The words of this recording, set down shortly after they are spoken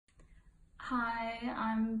Hi,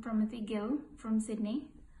 I'm Pramiti Gill from Sydney,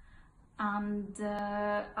 and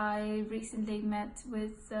I recently met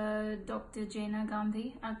with Dr.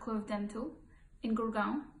 Gandhi at Clove Dental in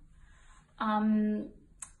Gurgaon.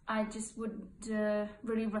 I just would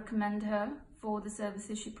really recommend her for the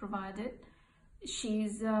services she provided.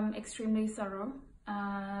 She's extremely thorough,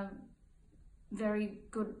 very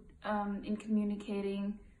good in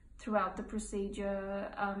communicating throughout the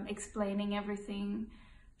procedure, explaining everything,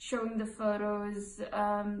 showing the photos,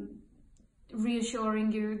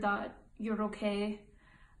 reassuring you that you're okay,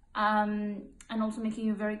 and also making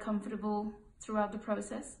you very comfortable throughout the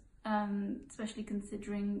process, especially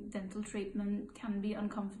considering dental treatment can be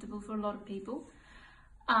uncomfortable for a lot of people.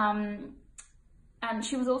 And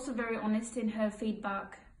she was also very honest in her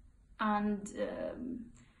feedback and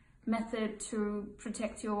method to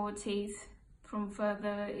protect your teeth from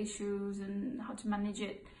further issues and how to manage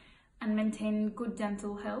it and maintain good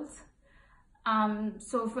dental health.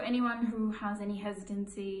 So for anyone who has any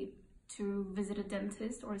hesitancy to visit a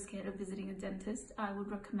dentist or is scared of visiting a dentist, I would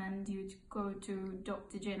recommend you to go to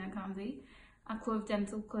Dr. Gandhi at Clove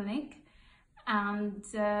Dental Clinic, and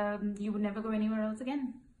you would never go anywhere else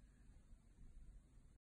again.